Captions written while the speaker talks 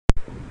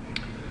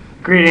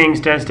Greetings,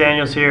 Dennis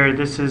Daniels here.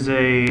 This is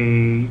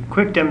a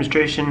quick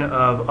demonstration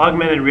of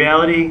augmented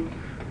reality,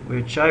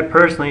 which I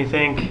personally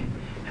think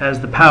has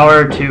the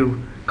power to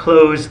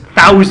close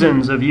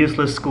thousands of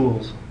useless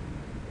schools,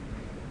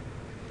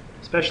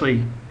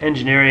 especially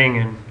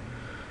engineering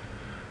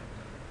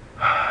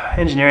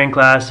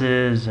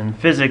classes and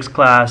physics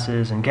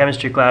classes and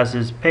chemistry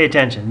classes. Pay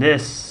attention.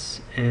 This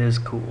is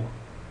cool.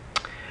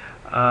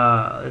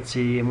 Let's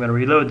see. I'm going to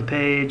reload the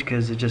page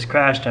because it just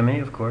crashed on me,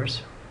 of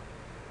course.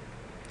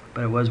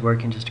 But it was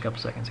working just a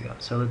couple seconds ago.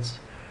 So let's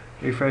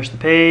refresh the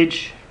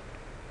page.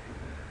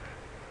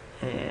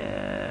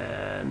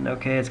 And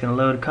okay, it's going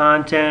to load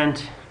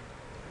content.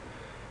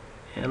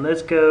 And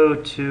let's go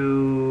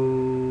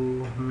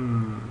to,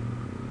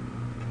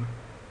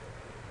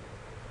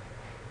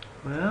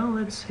 well,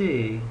 let's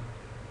see.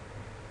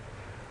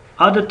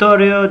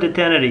 Auditorio de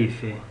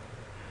Tenerife.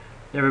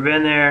 Never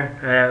been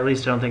there. At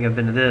least I don't think I've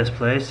been to this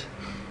place.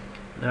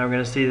 Now we're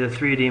going to see the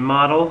 3D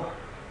model.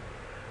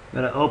 I'm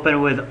going to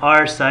open with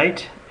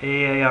ARsight,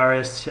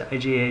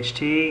 AARSIGHT,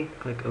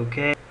 click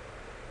OK.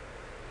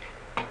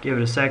 Give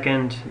it a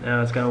second.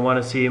 Now it's going to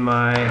want to see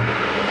my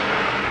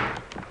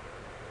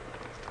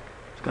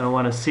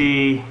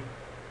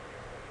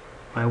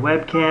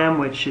webcam,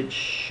 which it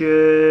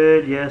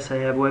should. Yes, I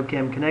have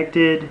webcam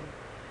connected.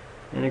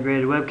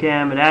 Integrated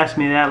webcam. It asked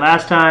me that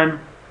last time.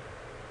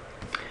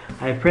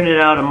 I printed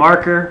out a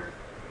marker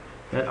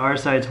that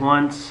ARsights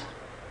wants.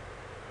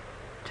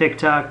 Tick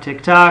tock,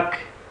 tick tock.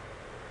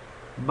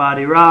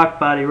 Body rock,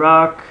 body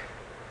rock.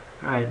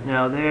 Alright,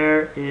 now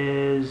there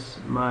is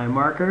my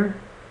marker.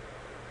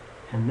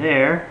 And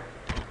there.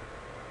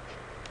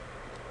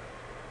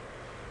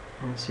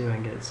 Let's see if I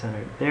can get it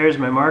centered. There's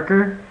my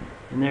marker.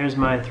 And there's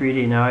my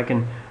 3D. Now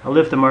I'll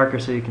lift the marker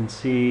so you can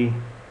see.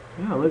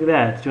 Oh, look at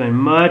that. It's doing a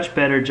much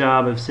better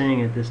job of seeing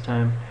it this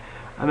time.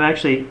 I'm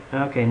actually,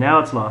 okay, now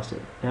it's lost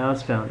it. Now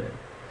it's found it.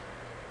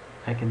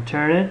 I can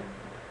turn it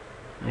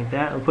like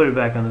that. I'll put it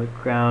back on the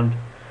ground.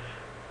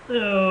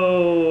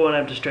 Oh, and I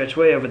have to stretch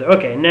way over there.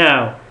 Okay,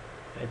 now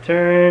I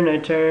turn.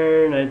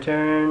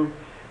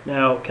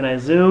 Now, can I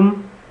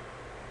zoom?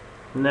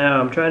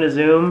 No, I'm trying to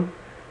zoom.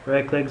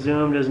 Right click,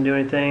 zoom, doesn't do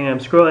anything. I'm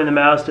scrolling the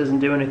mouse,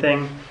 doesn't do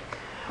anything.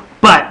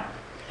 But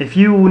if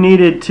you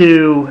needed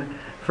to,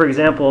 for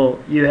example,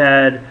 you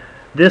had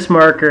this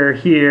marker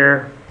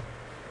here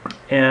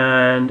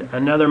and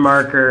another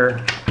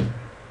marker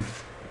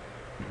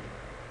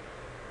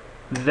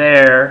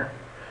there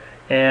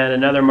and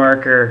another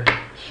marker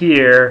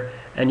here,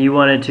 and you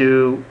wanted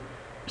to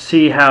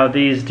see how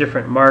these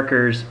different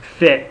markers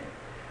fit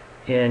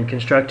in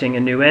constructing a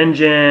new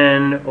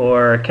engine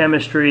or a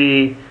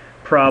chemistry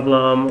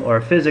problem or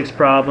a physics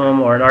problem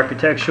or an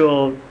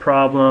architectural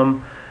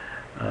problem,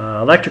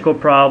 electrical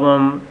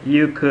problem,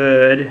 you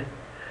could,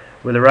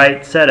 with the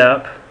right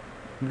setup,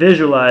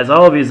 visualize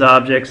all of these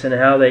objects and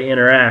how they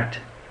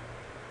interact.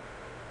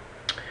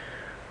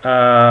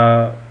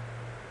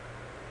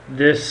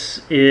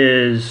 This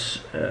is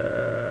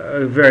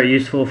very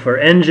useful for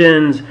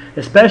engines,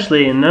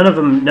 especially, and none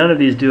of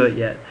these do it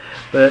yet.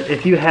 But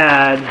if you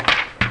had,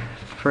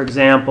 for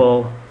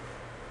example,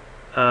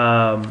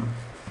 a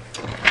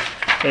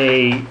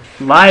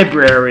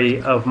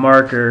library of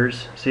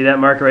markers, see that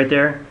marker right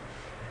there?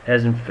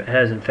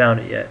 Hasn't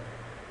found it yet.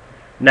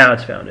 Now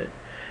it's found it.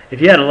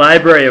 If you had a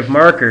library of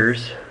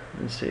markers,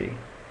 let's see,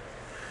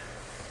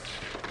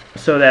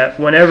 so that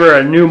whenever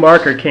a new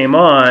marker came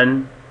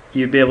on,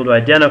 you'd be able to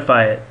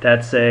identify it.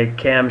 That's a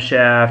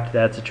camshaft,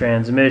 that's a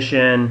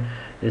transmission,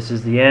 this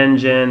is the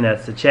engine,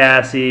 that's the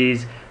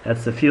chassis,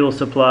 that's the fuel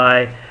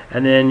supply,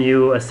 and then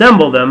you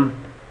assemble them,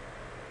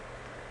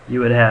 you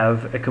would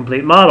have a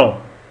complete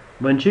model,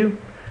 wouldn't you?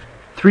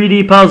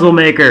 3D puzzle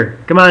maker.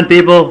 Come on,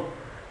 people.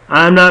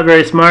 I'm not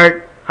very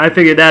smart. I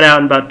figured that out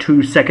in about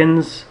 2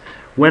 seconds.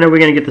 When are we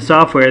going to get the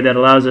software that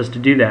allows us to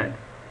do that?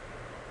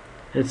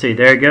 Let's see,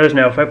 there it goes.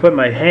 Now if I put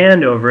my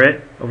hand over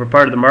it, over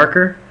part of the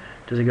marker,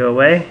 does it go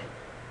away?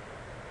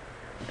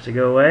 Does it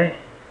go away?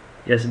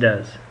 Yes, it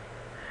does.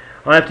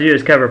 All I have to do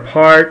is cover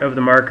part of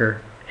the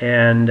marker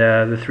and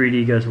the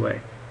 3D goes away.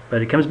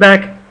 But it comes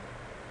back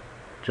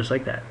just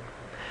like that.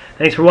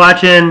 Thanks for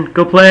watching.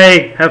 Go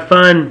play. Have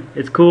fun.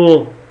 It's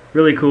cool.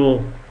 Really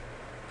cool.